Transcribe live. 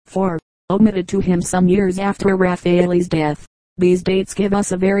4. Omitted to him some years after Raffaelle's death. These dates give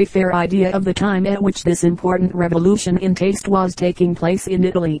us a very fair idea of the time at which this important revolution in taste was taking place in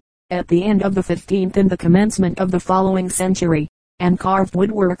Italy, at the end of the 15th and the commencement of the following century, and carved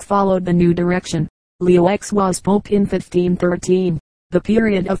woodwork followed the new direction. Leo X was Pope in 1513. The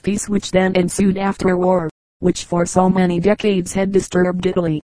period of peace which then ensued after war, which for so many decades had disturbed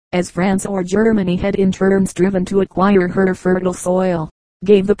Italy, as France or Germany had in turn striven to acquire her fertile soil,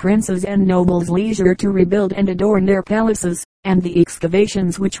 gave the princes and nobles leisure to rebuild and adorn their palaces, and the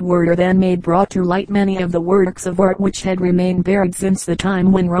excavations which were then made brought to light many of the works of art which had remained buried since the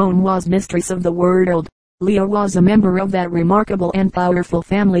time when Rome was mistress of the world. Leo was a member of that remarkable and powerful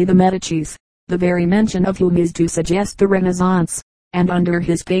family, the Medicis, the very mention of whom is to suggest the Renaissance, and under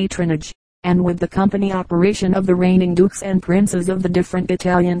his patronage, and with the company operation of the reigning dukes and princes of the different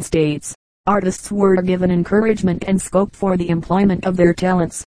Italian states, artists were given encouragement and scope for the employment of their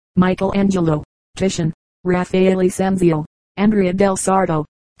talents. Michelangelo, Titian, Raffaele Sanzio, Andrea del Sarto,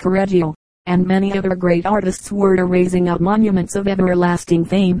 Correggio, and many other great artists were raising up monuments of everlasting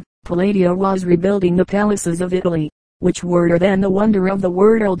fame. Palladio was rebuilding the palaces of Italy, which were then the wonder of the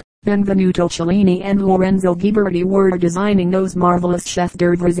world. Benvenuto Cellini and Lorenzo Ghiberti were designing those marvelous chef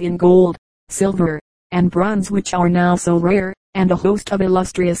d'oeuvres in gold, silver, and bronze which are now so rare, and a host of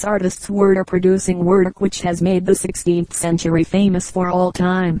illustrious artists were producing work which has made the 16th century famous for all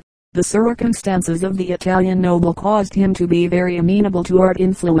time. The circumstances of the Italian noble caused him to be very amenable to art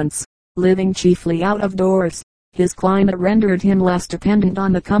influence. Living chiefly out of doors, his climate rendered him less dependent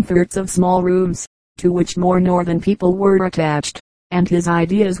on the comforts of small rooms, to which more northern people were attached, and his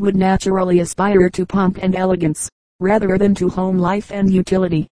ideas would naturally aspire to pomp and elegance, rather than to home life and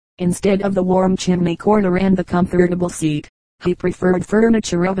utility. Instead of the warm chimney corner and the comfortable seat, he preferred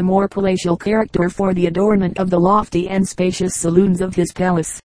furniture of a more palatial character for the adornment of the lofty and spacious saloons of his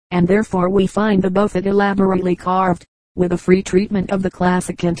palace, and therefore we find the buffet elaborately carved, with a free treatment of the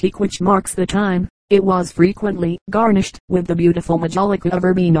classic antique which marks the time. It was frequently garnished with the beautiful majolica of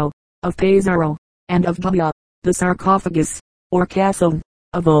Urbino, of Pesaro, and of Gubbio. The sarcophagus, or cassone,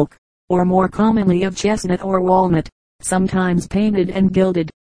 of oak, or more commonly of chestnut or walnut, sometimes painted and gilded,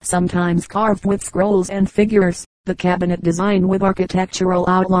 sometimes carved with scrolls and figures, the cabinet designed with architectural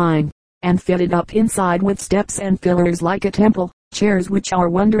outline, and fitted up inside with steps and pillars like a temple, chairs which are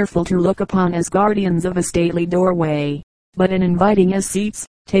wonderful to look upon as guardians of a stately doorway, but inviting as seats,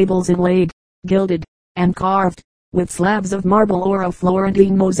 tables inlaid, gilded, and carved, with slabs of marble or of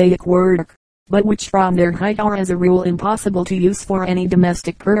Florentine mosaic work, but which from their height are as a rule impossible to use for any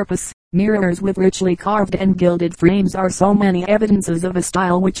domestic purpose. Mirrors with richly carved and gilded frames are so many evidences of a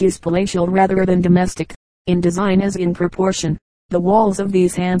style which is palatial rather than domestic, in design as in proportion. The walls of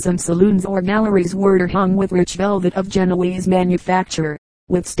these handsome saloons or galleries were hung with rich velvet of Genoese manufacture,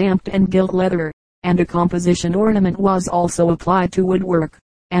 with stamped and gilt leather, and a composition ornament was also applied to woodwork,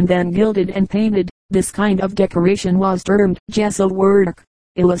 and then gilded and painted. This kind of decoration was termed gesso work.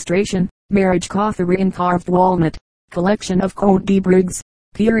 Illustration: marriage coffre in carved walnut. Collection of Comte de Briggs.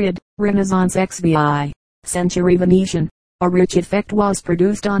 Period: Renaissance XVI. Century Venetian. A rich effect was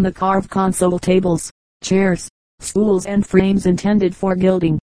produced on the carved console tables, chairs, stools and frames intended for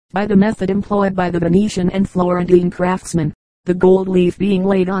gilding, by the method employed by the Venetian and Florentine craftsmen, the gold leaf being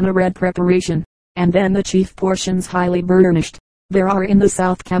laid on a red preparation, and then the chief portions highly burnished. There are in the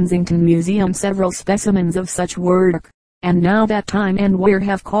South Kensington Museum several specimens of such work, and now that time and wear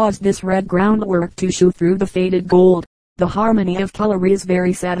have caused this red groundwork to show through the faded gold. The harmony of color is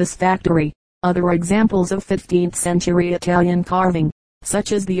very satisfactory. Other examples of 15th century Italian carving,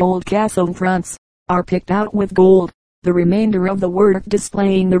 such as the old cassone fronts, are picked out with gold, the remainder of the work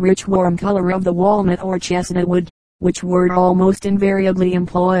displaying the rich warm color of the walnut or chestnut wood, which were almost invariably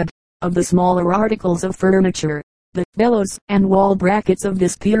employed. Of the smaller articles of furniture, the bellows and wall brackets of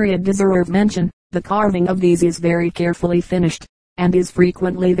this period deserve mention. The carving of these is very carefully finished, and is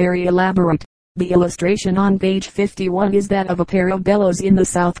frequently very elaborate. The illustration on page 51 is that of a pair of bellows in the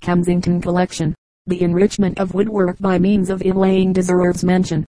South Kensington collection. The enrichment of woodwork by means of inlaying deserves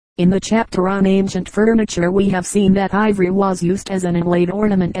mention. In the chapter on ancient furniture we have seen that ivory was used as an inlaid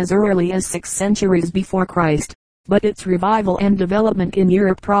ornament as early as 6 centuries before Christ, but its revival and development in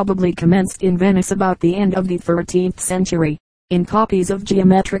Europe probably commenced in Venice about the end of the 13th century. In copies of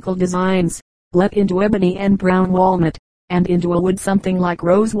geometrical designs, let into ebony and brown walnut, and into a wood something like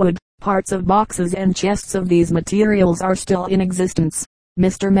rosewood, parts of boxes and chests of these materials are still in existence.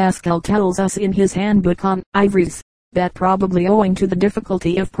 Mr. Maskell tells us in his handbook on ivories, that probably owing to the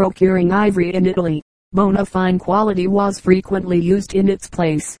difficulty of procuring ivory in Italy, bone of fine quality was frequently used in its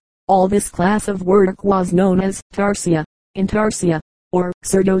place. All this class of work was known as tarsia. Intarsia, or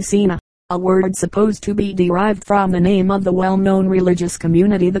Sardocina, a word supposed to be derived from the name of the well-known religious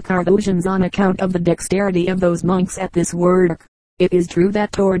community the Carthusians on account of the dexterity of those monks at this work. It is true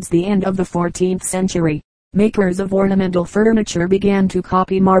that towards the end of the 14th century, makers of ornamental furniture began to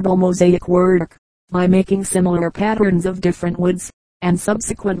copy marble mosaic work, by making similar patterns of different woods, and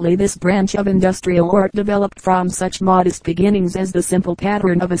subsequently this branch of industrial art developed from such modest beginnings as the simple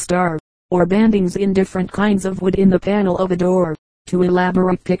pattern of a star, or bandings in different kinds of wood in the panel of a door, to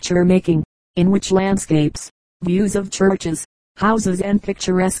elaborate picture making, in which landscapes, views of churches, houses and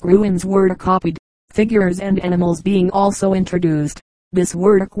picturesque ruins were copied, figures and animals being also introduced. This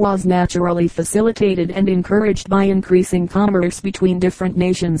work was naturally facilitated and encouraged by increasing commerce between different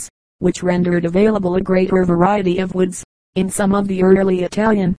nations, which rendered available a greater variety of woods. In some of the early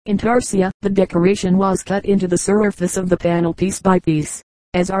Italian intarsia, the decoration was cut into the surface of the panel piece by piece.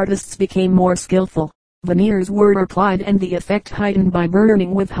 As artists became more skillful, veneers were applied and the effect heightened by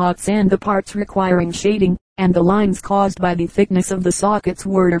burning with hot sand the parts requiring shading, and the lines caused by the thickness of the sockets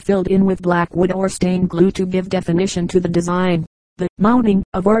were filled in with black wood or stained glue to give definition to the design. The mounting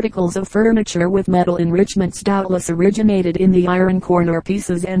of articles of furniture with metal enrichments doubtless originated in the iron corner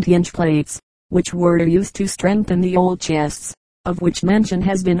pieces and hinge plates, which were used to strengthen the old chests, of which mention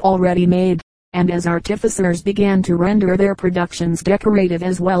has been already made, and as artificers began to render their productions decorative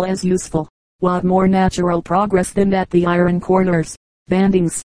as well as useful, what more natural progress than that the iron corners,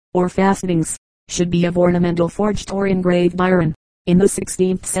 bandings, or fastenings, should be of ornamental forged or engraved iron. In the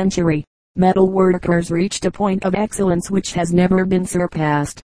 16th century, metal workers reached a point of excellence which has never been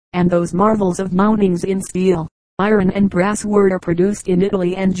surpassed, and those marvels of mountings in steel, iron and brass were produced in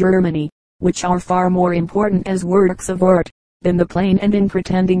Italy and Germany, which are far more important as works of art, than the plain and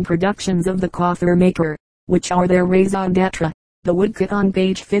unpretending productions of the coffer maker, which are their raison d'etre. The woodcut on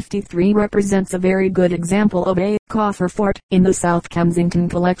page 53 represents a very good example of a coffer fort in the South Kensington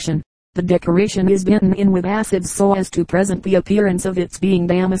collection. The decoration is bitten in with acids so as to present the appearance of its being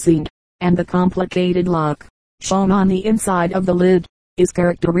damascened, and the complicated lock, shown on the inside of the lid, is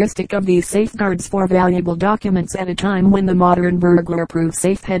characteristic of these safeguards for valuable documents at a time when the modern burglar-proof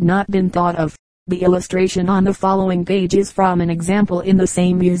safe had not been thought of. The illustration on the following page is from an example in the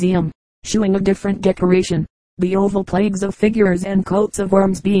same museum, showing a different decoration, the oval plagues of figures and coats of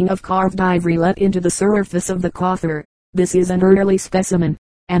arms being of carved ivory let into the surface of the coffer. This is an early specimen,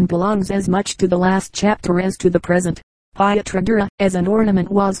 and belongs as much to the last chapter as to the present. Pietra dura as an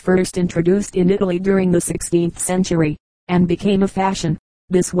ornament was first introduced in Italy during the 16th century, and became a fashion.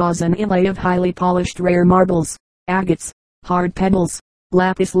 This was an inlay of highly polished rare marbles, agates, hard pebbles,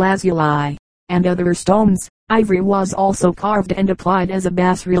 lapis lazuli, and other stones. Ivory was also carved and applied as a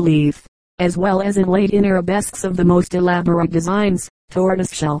bas-relief, as well as inlaid in arabesques of the most elaborate designs.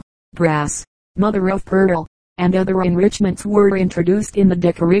 Tortoiseshell, brass, mother of pearl, and other enrichments were introduced in the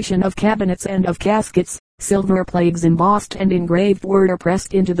decoration of cabinets and of caskets. Silver plagues embossed and engraved were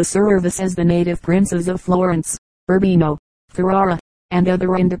pressed into the surface as the native princes of Florence, Urbino, Ferrara, and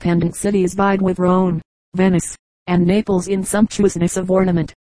other independent cities vied with Rome, Venice, and Naples in sumptuousness of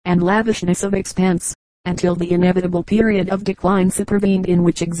ornament, and lavishness of expense, until the inevitable period of decline supervened in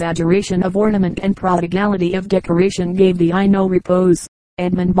which exaggeration of ornament and prodigality of decoration gave the eye no repose.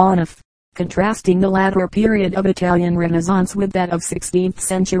 Edmond Bonneff, contrasting the latter period of Italian Renaissance with that of 16th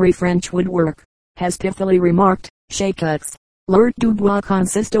century French woodwork, has pithily remarked, chez Cuts, l'art du bois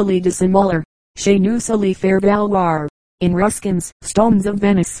consiste au lit dissimilar, chez nous à les faire valoir. In Ruskin's Stones of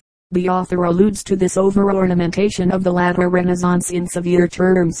Venice, the author alludes to this over-ornamentation of the latter Renaissance in severe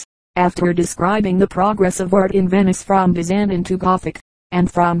terms, after describing the progress of art in Venice from Byzantine to Gothic,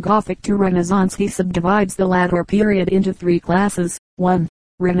 and from Gothic to Renaissance. He subdivides the latter period into three classes. 1.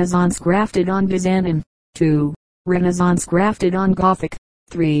 Renaissance grafted on Byzantine. 2. Renaissance grafted on Gothic.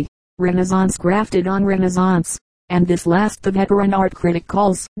 3. Renaissance grafted on Renaissance, and this last the veteran art critic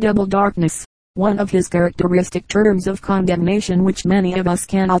calls double darkness, one of his characteristic terms of condemnation which many of us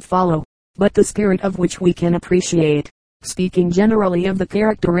cannot follow, but the spirit of which we can appreciate. Speaking generally of the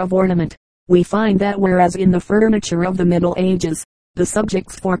character of ornament, we find that whereas in the furniture of the Middle Ages, the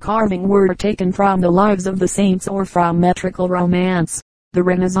subjects for carving were taken from the lives of the saints or from metrical romance, the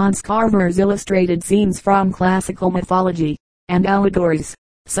Renaissance carvers illustrated scenes from classical mythology, and allegories,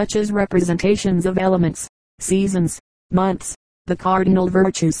 such as representations of elements, seasons, months, the cardinal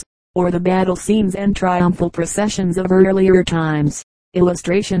virtues, or the battle scenes and triumphal processions of earlier times.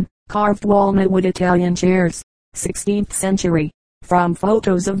 Illustration, carved walnut wood Italian chairs, 16th century. From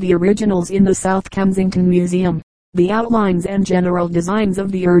photos of the originals in the South Kensington Museum, the outlines and general designs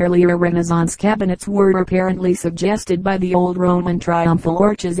of the earlier Renaissance cabinets were apparently suggested by the old Roman triumphal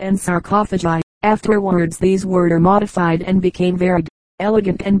arches and sarcophagi. Afterwards these were modified and became varied.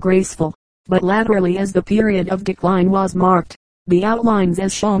 elegant and graceful. But laterally, as the period of decline was marked, the outlines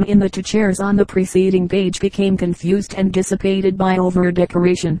as shown in the two chairs on the preceding page became confused and dissipated by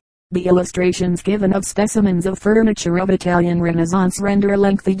over-decoration. The illustrations given of specimens of furniture of Italian Renaissance render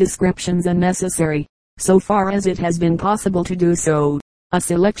lengthy descriptions unnecessary, so far as it has been possible to do so. A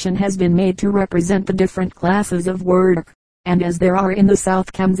selection has been made to represent the different classes of work, and as there are in the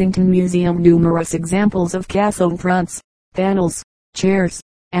South Kensington Museum numerous examples of castle fronts, panels, chairs,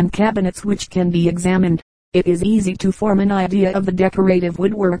 and cabinets which can be examined, it is easy to form an idea of the decorative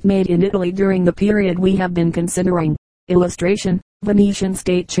woodwork made in Italy during the period we have been considering. Illustration: Venetian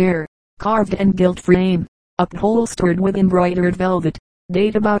state chair, carved and gilt frame, upholstered with embroidered velvet,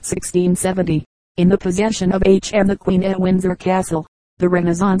 date about 1670, in the possession of H.M. the Queen at Windsor Castle. The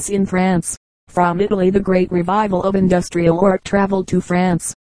Renaissance in France. From Italy the great revival of industrial art traveled to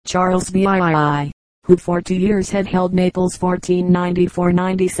France. Charles VII, who for 2 years had held Naples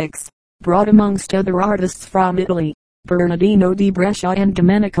 1494-96, brought amongst other artists from Italy, Bernardino di Brescia and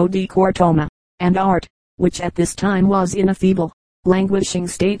Domenico di Cortona, and art, which at this time was in a feeble, languishing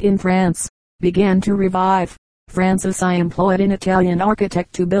state in France, began to revive. Francis I employed an Italian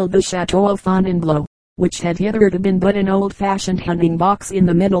architect to build the Chateau of Fontainebleau, which had hitherto been but an old-fashioned hunting box in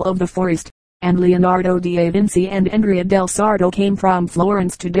the middle of the forest, and Leonardo da Vinci and Andrea del Sarto came from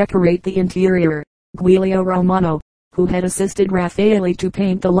Florence to decorate the interior. Giulio Romano, who had assisted Raffaele to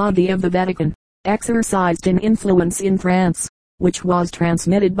paint the lobby of the Vatican, exercised an influence in France, which was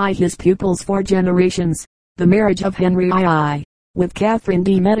transmitted by his pupils for generations. The marriage of Henry II with Catherine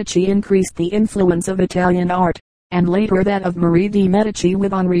de' Medici increased the influence of Italian art, and later that of Marie de' Medici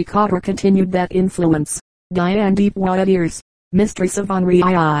with Henri Cotter continued that influence. Diane de Poitiers, mistress of Henri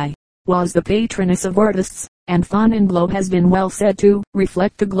II, was the patroness of artists, and Fontainebleau has been well said to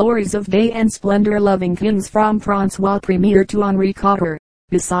reflect the glories of gay and splendor-loving kings from Francois Premier to Henri Cotter.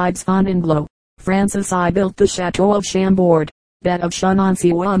 Besides Fontainebleau, Francis I built the Chateau of Chambord, that of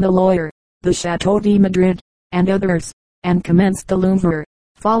Chenonceau on the Loire, the Chateau de Madrid, and others, and commenced the Louvre,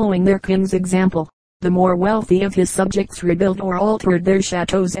 following their king's example. The more wealthy of his subjects rebuilt or altered their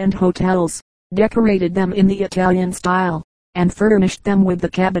chateaux and hotels, decorated them in the Italian style, and furnished them with the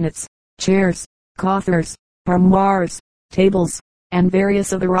cabinets, chairs, coffers, armoires, tables, and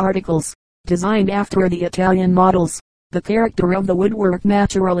various other articles, designed after the Italian models. The character of the woodwork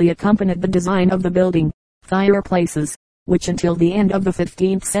naturally accompanied the design of the building. Fireplaces, which until the end of the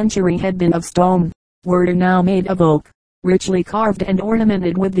 15th century had been of stone, were now made of oak, richly carved and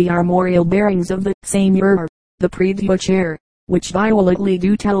ornamented with the armorial bearings of the same year. The prie-dieu chair, which Violet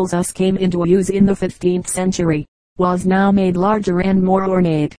Ledoux tells us came into use in the 15th century, was now made larger and more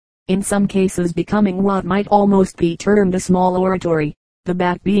ornate, in some cases becoming what might almost be termed a small oratory, the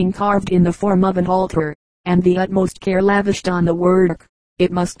back being carved in the form of an altar, and the utmost care lavished on the work.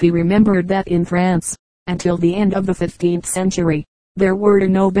 It must be remembered that in France, until the end of the 15th century, there were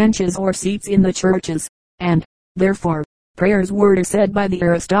no benches or seats in the churches, and, therefore, prayers were said by the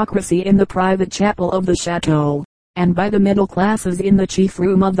aristocracy in the private chapel of the chateau, and by the middle classes in the chief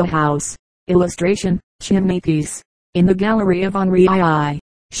room of the house. Illustration: chimneypiece. In the gallery of Henri II,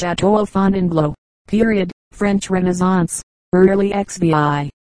 Chateau of Fontainebleau. Period: French Renaissance. Early XVI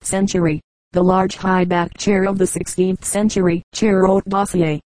century. The large high-backed chair of the 16th century, chair haute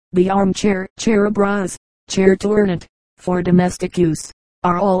dossier. The armchair, chair à bras, chair tournante, for domestic use,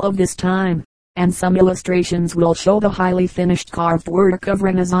 are all of this time, and some illustrations will show the highly finished carved work of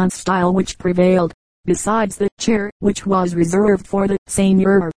Renaissance style which prevailed. Besides the chair, which was reserved for the same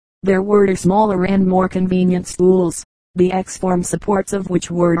year, there were smaller and more convenient stools, the X-form supports of which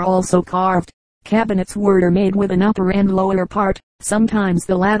were also carved. Cabinets were made with an upper and lower part. Sometimes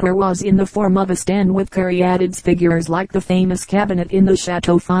the latter was in the form of a stand with caryatids figures like the famous cabinet in the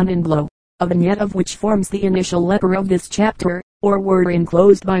Chateau Fontainebleau, a vignette of which forms the initial letter of this chapter, or were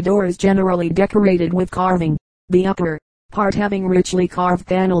enclosed by doors generally decorated with carving, the upper part having richly carved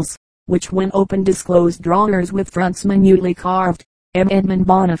panels, which when opened disclosed drawers with fronts minutely carved. M. Edmond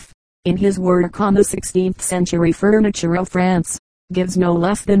Bonneff, in his work on the 16th century furniture of France, gives no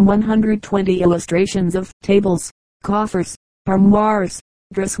less than 120 illustrations of tables, coffers, armoires,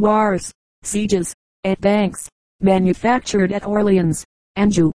 dressoirs, sieges, et banks, manufactured at Orleans,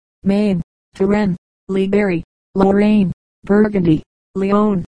 Anjou, Maine, Touraine, Berry, Lorraine, Burgundy,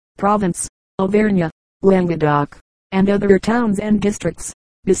 Lyon, Provence, Auvergne, Languedoc, and other towns and districts,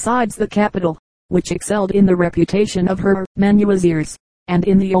 besides the capital, which excelled in the reputation of her menuisiers, and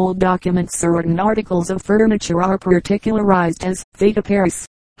in the old documents certain articles of furniture are particularized as fait à Paris.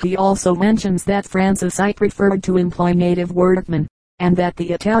 He also mentions that Francis I preferred to employ native workmen, and that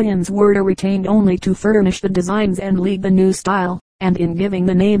the Italians were retained only to furnish the designs and lead the new style. and in giving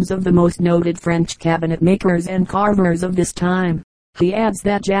the names of the most noted French cabinet makers and carvers of this time, he adds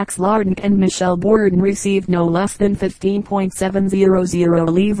that Jacques Lardin and Michel Bourdon received no less than 15.700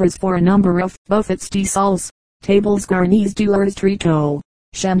 livres for a number of buffets de soles, tables garnis de leurs tréteaux,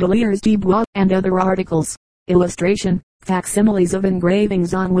 chandeliers de bois, and other articles. Illustration, facsimiles of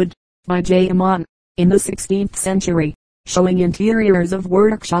engravings on wood, by J. Amon, in the 16th century, showing interiors of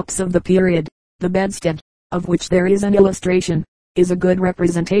workshops of the period. The bedstead, of which there is an illustration, is a good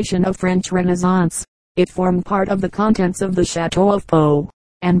representation of French Renaissance. It formed part of the contents of the Chateau of Pau,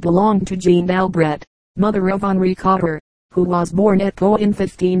 and belonged to Jeanne d'Albret, mother of Henri Cotter, who was born at Pau in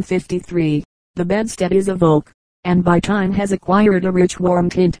 1553. The bedstead is of oak, and by time has acquired a rich warm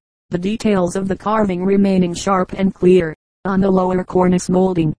tint, the details of the carving remaining sharp and clear. On the lower cornice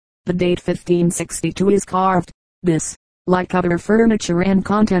molding, the date 1562 is carved. This, like other furniture and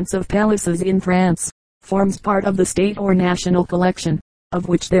contents of palaces in France, forms part of the state or national collection, of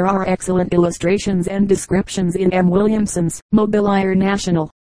which there are excellent illustrations and descriptions in M. Williamson's Mobilier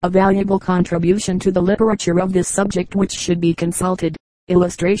National, a valuable contribution to the literature of this subject which should be consulted.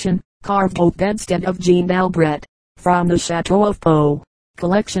 Illustration, carved oak bedstead of Jeanne d'Albret, from the Chateau of Pau.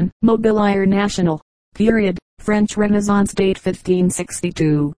 Collection, Mobilier National. Period, French Renaissance, date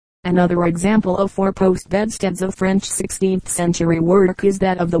 1562. Another example of four-post bedsteads of French 16th century work is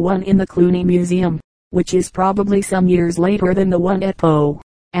that of the one in the Cluny Museum, which is probably some years later than the one at Pau,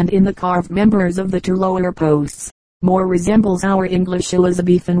 and in the carved members of the two lower posts, more resembles our English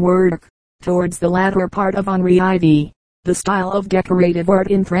Elizabethan work. Towards the latter part of Henri IV, the style of decorative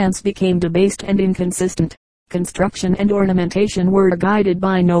art in France became debased and inconsistent. Construction and ornamentation were guided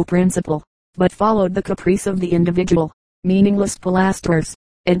by no principle, but followed the caprice of the individual. Meaningless pilasters,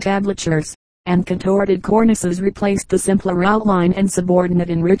 entablatures, and contorted cornices replaced the simpler outline and subordinate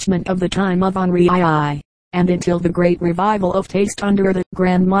enrichment of the time of Henri II, and until the great revival of taste under the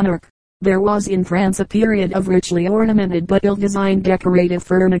Grand Monarch, there was in France a period of richly ornamented but ill-designed decorative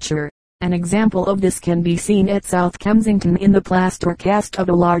furniture. An example of this can be seen at South Kensington in the plaster cast of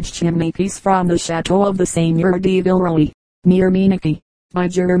a large chimney-piece from the Chateau of the Seigneur de Villeroy, near Miniky, by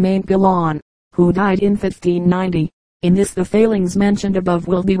Germain Pilon, who died in 1590. In this the failings mentioned above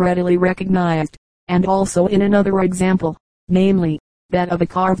will be readily recognized, and also in another example, namely, that of a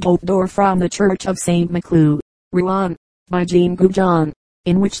carved oak door from the Church of St. Maclou, Rouen, by Jean Goujon,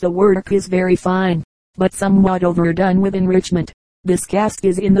 in which the work is very fine, but somewhat overdone with enrichment. This cast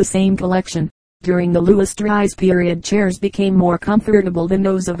is in the same collection. During the Louis XIII period chairs became more comfortable than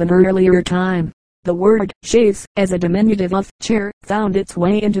those of an earlier time. The word chaise, as a diminutive of chair, found its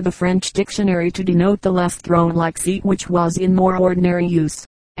way into the French dictionary to denote the less throne-like seat which was in more ordinary use,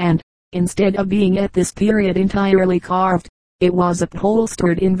 and, instead of being at this period entirely carved, it was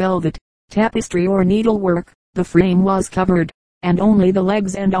upholstered in velvet, tapestry or needlework. The frame was covered, and only the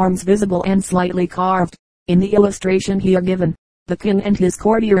legs and arms visible and slightly carved. In the illustration here given, the king and his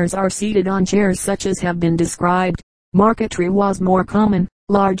courtiers are seated on chairs such as have been described. Marquetry was more common.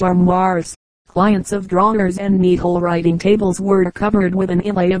 Large armoires, clients of drawers and neat-hole writing tables were covered with an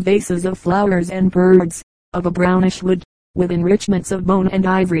inlay of vases of flowers and birds, of a brownish wood, with enrichments of bone and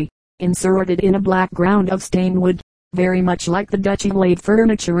ivory, inserted in a black ground of stained wood, very much like the Dutch inlaid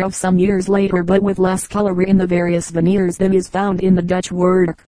furniture of some years later, but with less color in the various veneers than is found in the Dutch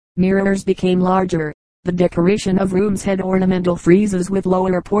work. Mirrors became larger. The decoration of rooms had ornamental friezes with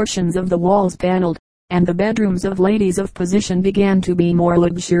lower portions of the walls paneled, and the bedrooms of ladies of position began to be more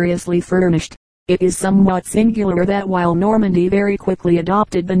luxuriously furnished. It is somewhat singular that while Normandy very quickly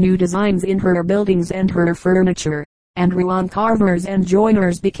adopted the new designs in her buildings and her furniture, and Rouen carvers and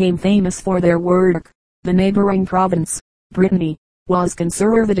joiners became famous for their work, the neighboring province, Brittany, was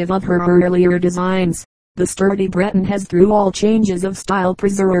conservative of her earlier designs. The sturdy Breton has through all changes of style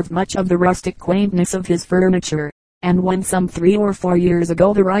preserved much of the rustic quaintness of his furniture, and when some 3 or 4 years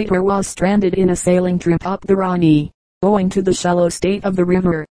ago the writer was stranded in a sailing trip up the Rhône, owing to the shallow state of the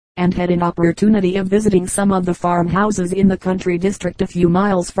river, and had an opportunity of visiting some of the farmhouses in the country district a few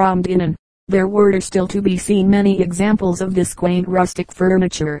miles from Dinan, there were still to be seen many examples of this quaint rustic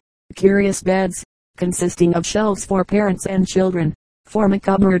furniture. Curious beds, consisting of shelves for parents and children, form a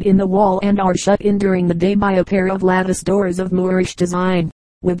cupboard in the wall and are shut in during the day by a pair of lattice doors of Moorish design,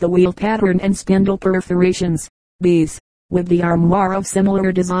 with the wheel pattern and spindle perforations. These, with the armoire of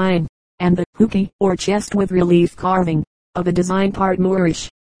similar design, and the hookey or chest with relief carving, of a design part Moorish,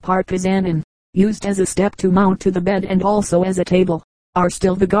 part Pisanin, used as a step to mount to the bed and also as a table, are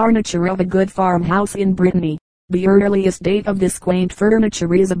still the garniture of a good farmhouse in Brittany. The earliest date of this quaint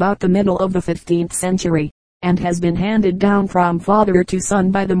furniture is about the middle of the 15th century, and has been handed down from father to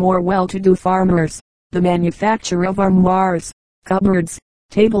son by the more well-to-do farmers. The manufacture of armoires, cupboards,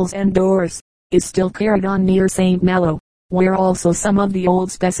 tables and doors, is still carried on near St. Malo, where also some of the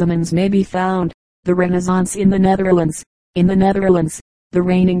old specimens may be found. The Renaissance in the Netherlands. In the Netherlands, the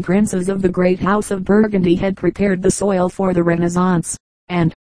reigning princes of the great house of Burgundy had prepared the soil for the Renaissance,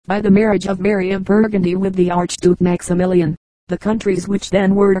 and, by the marriage of Mary of Burgundy with the Archduke Maximilian, the countries which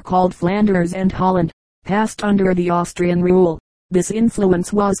then were called Flanders and Holland, passed under the Austrian rule. This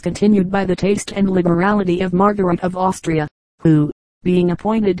influence was continued by the taste and liberality of Margaret of Austria, who, being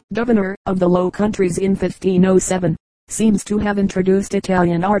appointed governor of the Low Countries in 1507, seems to have introduced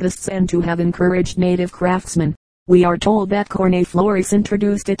Italian artists and to have encouraged native craftsmen. We are told that Cornet Flores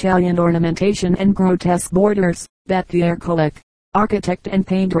introduced Italian ornamentation and grotesque borders, that Pierre Colec, architect and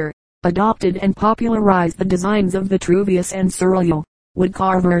painter, adopted and popularized the designs of Vitruvius and Serlio. Wood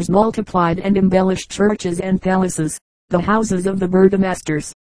carvers multiplied and embellished churches and palaces, the houses of the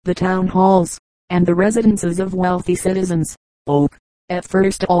burgomasters, the town halls, and the residences of wealthy citizens. Oak, at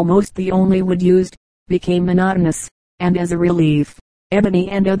first almost the only wood used, became monotonous, and as a relief, ebony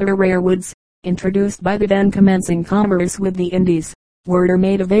and other rare woods, introduced by the then commencing commerce with the Indies, were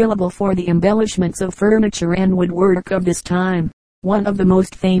made available for the embellishments of furniture and woodwork of this time. One of the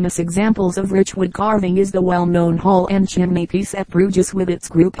most famous examples of rich wood carving is the well-known hall and chimney piece at Bruges with its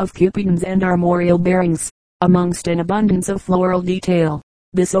group of cupidons and armorial bearings, amongst an abundance of floral detail.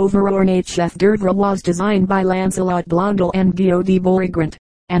 This over-ornate chef d'oeuvre was designed by Lancelot Blondel and Guillaume de Boisgrand,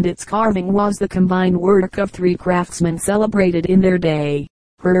 and its carving was the combined work of three craftsmen celebrated in their day,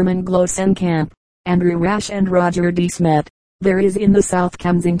 Herman Glossenkamp, Andrew Rash and Roger de Smet. There is in the South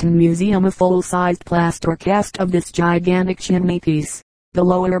Kensington Museum a full-sized plaster cast of this gigantic chimney piece, the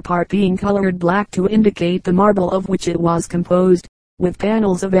lower part being colored black to indicate the marble of which it was composed, with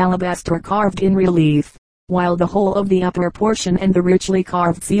panels of alabaster carved in relief, while the whole of the upper portion and the richly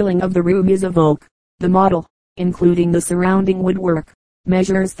carved ceiling of the room is of oak. The model, including the surrounding woodwork,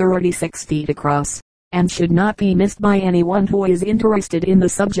 measures 36 feet across, and should not be missed by anyone who is interested in the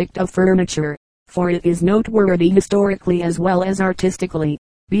subject of furniture, for it is noteworthy historically as well as artistically,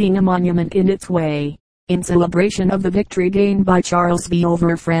 being a monument in its way, in celebration of the victory gained by Charles V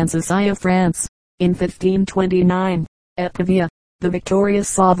over Francis I of France, in 1529, at Pavia, the victorious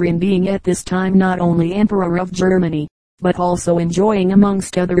sovereign being at this time not only Emperor of Germany, but also enjoying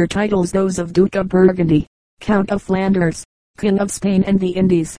amongst other titles those of Duke of Burgundy, Count of Flanders, King of Spain and the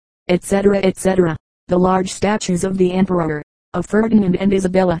Indies, etc. etc. The large statues of the Emperor, of Ferdinand and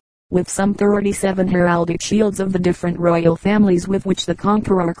Isabella, with some 37 heraldic shields of the different royal families with which the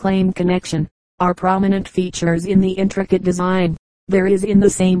conqueror claimed connection, are prominent features in the intricate design. There is in the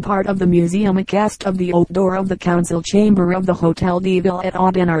same part of the museum a cast of the oak door of the council chamber of the Hôtel de Ville at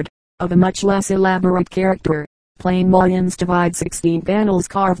Audenarde, of a much less elaborate character. Plain mullions divide 16 panels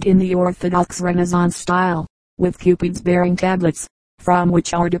carved in the orthodox Renaissance style, with cupids bearing tablets, from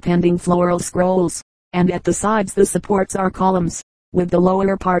which are depending floral scrolls, and at the sides the supports are columns, with the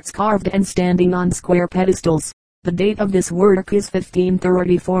lower parts carved and standing on square pedestals. The date of this work is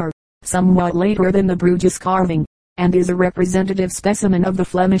 1534, somewhat later than the Bruges carving, and is a representative specimen of the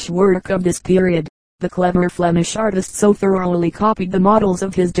Flemish work of this period. The clever Flemish artist so thoroughly copied the models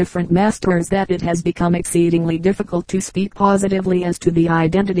of his different masters that it has become exceedingly difficult to speak positively as to the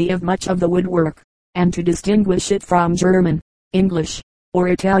identity of much of the woodwork, and to distinguish it from German, English, or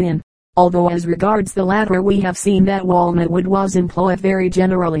Italian. Although as regards the latter we have seen that walnut wood was employed very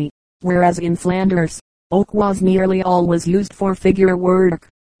generally, whereas in Flanders, oak was nearly always used for figure work.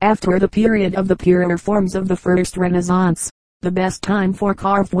 After the period of the purer forms of the first Renaissance, the best time for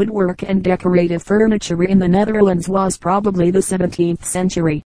carved woodwork and decorative furniture in the Netherlands was probably the 17th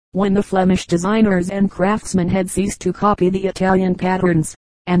century, when the Flemish designers and craftsmen had ceased to copy the Italian patterns,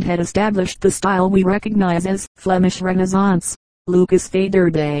 and had established the style we recognize as Flemish Renaissance. Lucas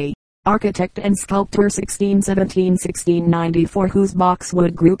Faidherbe, architect and sculptor 1617-1694, whose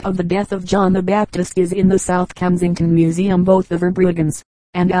boxwood group of the Death of John the Baptist is in the South Kensington Museum. Both of Verbruggens,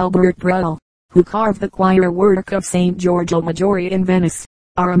 and Albert Breuil, who carved the choir work of St. Giorgio Maggiore in Venice,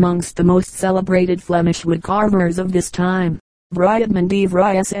 are amongst the most celebrated Flemish wood carvers of this time. Briedman de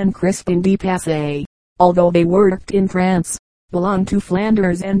Vries and Crispin de Passy, although they worked in France, belonged to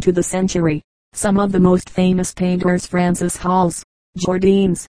Flanders and to the century. Some of the most famous painters, Francis Hals,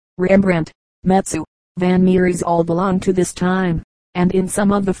 Jordaens, Rembrandt, Metsu, Van Mieris, all belong to this time, and in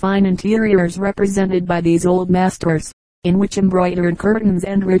some of the fine interiors represented by these old masters, in which embroidered curtains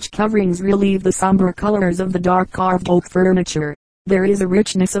and rich coverings relieve the somber colors of the dark carved oak furniture, there is a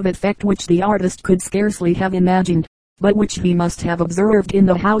richness of effect which the artist could scarcely have imagined, but which he must have observed in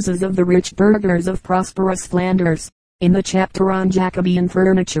the houses of the rich burghers of prosperous Flanders. In the chapter on Jacobean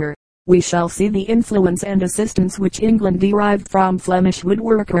furniture, we shall see the influence and assistance which England derived from Flemish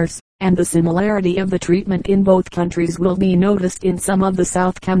woodworkers, and the similarity of the treatment in both countries will be noticed in some of the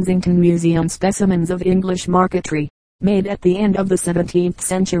South Kensington Museum specimens of English marquetry, made at the end of the 17th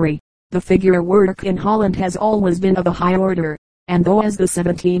century. The figure work in Holland has always been of a high order, and though as the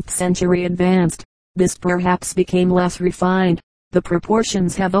 17th century advanced, this perhaps became less refined, the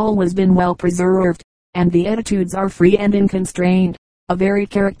proportions have always been well preserved, and the attitudes are free and unconstrained. A very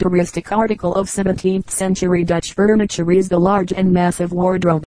characteristic article of 17th century Dutch furniture is the large and massive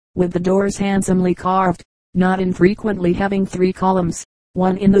wardrobe, with the doors handsomely carved, not infrequently having 3 columns,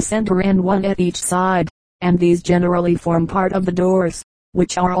 one in the center and one at each side, and these generally form part of the doors,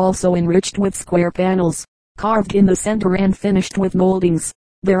 which are also enriched with square panels, carved in the center and finished with moldings.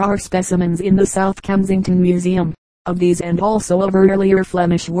 There are specimens in the South Kensington Museum, of these and also of earlier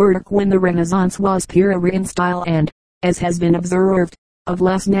Flemish work when the Renaissance was purer in style and, as has been observed, of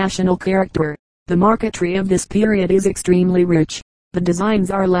less national character. The marquetry of this period is extremely rich. The designs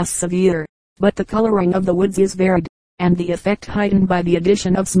are less severe, but the coloring of the woods is varied, and the effect heightened by the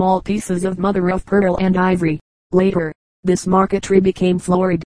addition of small pieces of mother of pearl and ivory. Later, this marquetry became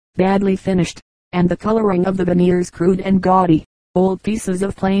florid, badly finished, and the coloring of the veneers crude and gaudy. Old pieces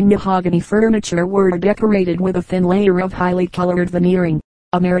of plain mahogany furniture were decorated with a thin layer of highly colored veneering,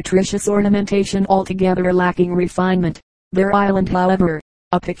 a meretricious ornamentation altogether lacking refinement. There island, however,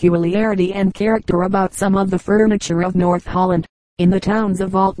 a peculiarity and character about some of the furniture of North Holland, in the towns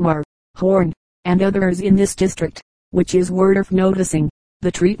of Alkmaar, Hoorn, and others in this district, which is worth noticing. The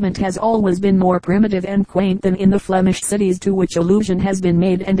treatment has always been more primitive and quaint than in the Flemish cities to which allusion has been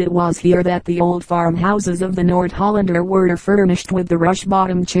made, and it was here that the old farmhouses of the North Hollander were furnished with the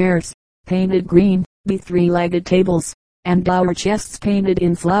rush-bottomed chairs, painted green, the 3-legged tables, and dower chests painted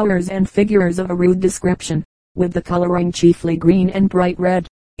in flowers and figures of a rude description, with the coloring chiefly green and bright red,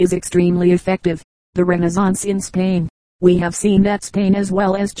 is extremely effective. The Renaissance in Spain. We have seen that Spain as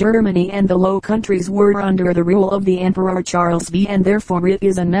well as Germany and the Low Countries were under the rule of the Emperor Charles V, and therefore it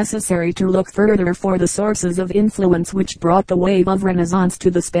is unnecessary to look further for the sources of influence which brought the wave of Renaissance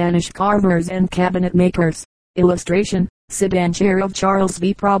to the Spanish carvers and cabinet makers. Illustration: sedan chair of Charles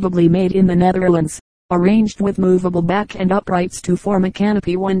V, probably made in the Netherlands, arranged with movable back and uprights to form a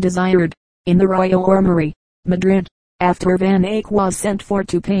canopy when desired, in the Royal Armory, Madrid. After Van Eyck was sent for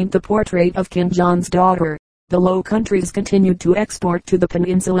to paint the portrait of King John's daughter, the Low Countries continued to export to the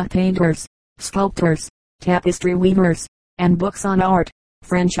peninsula painters, sculptors, tapestry weavers, and books on art.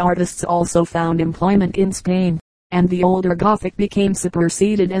 French artists also found employment in Spain, and the older Gothic became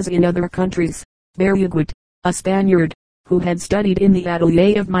superseded as in other countries. Berruguete, a Spaniard, who had studied in the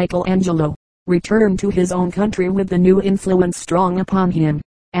atelier of Michelangelo, returned to his own country with the new influence strong upon him,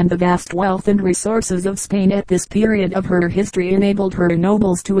 and the vast wealth and resources of Spain at this period of her history enabled her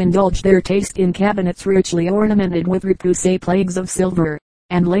nobles to indulge their taste in cabinets richly ornamented with repoussé plagues of silver,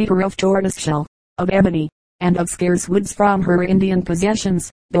 and later of tortoiseshell, of ebony, and of scarce woods from her Indian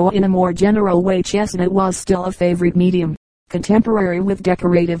possessions, though in a more general way chestnut was still a favorite medium. Contemporary with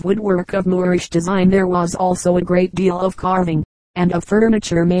decorative woodwork of Moorish design, there was also a great deal of carving, and of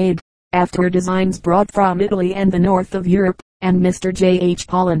furniture made after designs brought from Italy and the north of Europe, and Mr. J. H.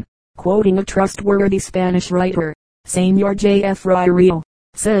 Pollen, quoting a trustworthy Spanish writer, Señor J. F. Riario,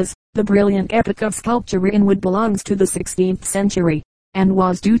 says, the brilliant epoch of sculpture in wood belongs to the 16th century, and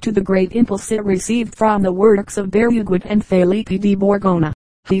was due to the great impulse it received from the works of Berruguete and Felipe de Borgona.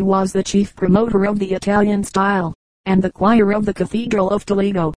 He was the chief promoter of the Italian style, and the choir of the Cathedral of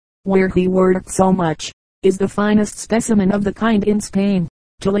Toledo, where he worked so much, is the finest specimen of the kind in Spain.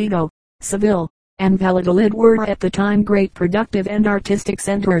 Toledo, Seville, and Valladolid were at the time great productive and artistic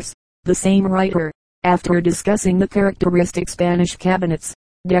centers. The same writer, after discussing the characteristic Spanish cabinets,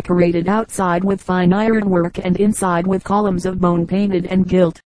 decorated outside with fine ironwork and inside with columns of bone painted and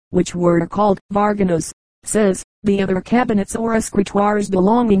gilt, which were called varganas, says, the other cabinets or escritoires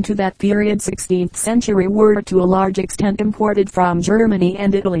belonging to that period 16th century were to a large extent imported from Germany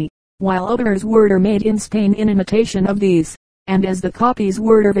and Italy, while others were made in Spain in imitation of these, and as the copies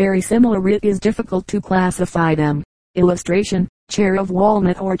were very similar it is difficult to classify them. Illustration: chair of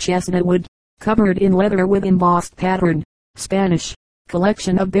walnut or chestnut wood, covered in leather with embossed pattern. Spanish.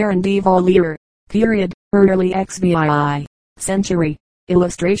 Collection of Baron de Valier. Period, early XVI century.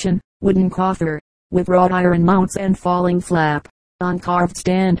 Illustration: wooden coffer, with wrought iron mounts and falling flap, on carved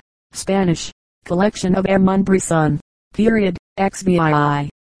stand. Spanish. Collection of M. Brisson. Period, XVI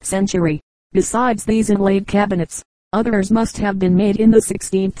century. Besides these inlaid cabinets, others must have been made in the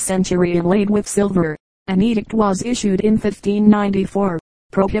 16th century inlaid with silver. An edict was issued in 1594,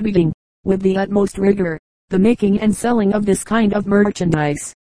 prohibiting, with the utmost rigor, the making and selling of this kind of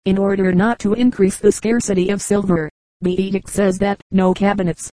merchandise. in order not to increase the scarcity of silver. The edict says that no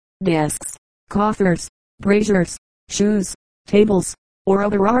cabinets, desks, coffers, braziers, shoes, tables, or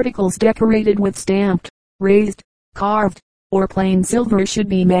other articles decorated with stamped, raised, carved, or plain silver should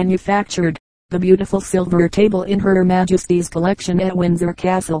be manufactured. The beautiful silver table in Her Majesty's collection at Windsor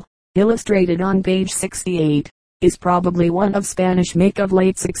Castle, illustrated on page 68, is probably one of Spanish make of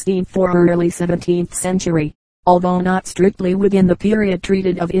late 16th or early 17th century. Although not strictly within the period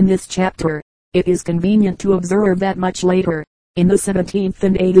treated of in this chapter, it is convenient to observe that much later, in the 17th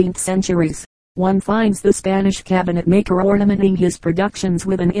and 18th centuries, one finds the Spanish cabinet maker ornamenting his productions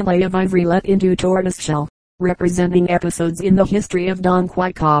with an inlay of ivory let into tortoiseshell, representing episodes in the history of Don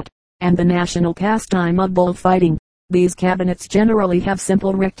Quixote, and the national pastime of bullfighting. These cabinets generally have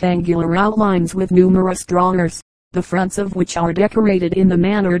simple rectangular outlines with numerous drawers, the fronts of which are decorated in the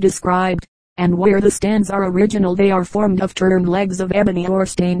manner described, and where the stands are original they are formed of turned legs of ebony or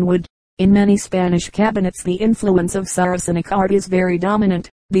stained wood. In many Spanish cabinets the influence of Saracenic art is very dominant.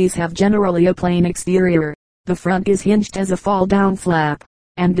 These have generally a plain exterior. The front is hinged as a fall-down flap,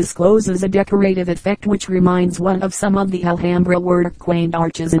 and discloses a decorative effect which reminds one of some of the Alhambra work, quaint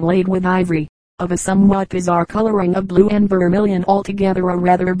arches inlaid with ivory, of a somewhat bizarre coloring of blue and vermilion, altogether a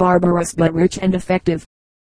rather barbarous but rich and effective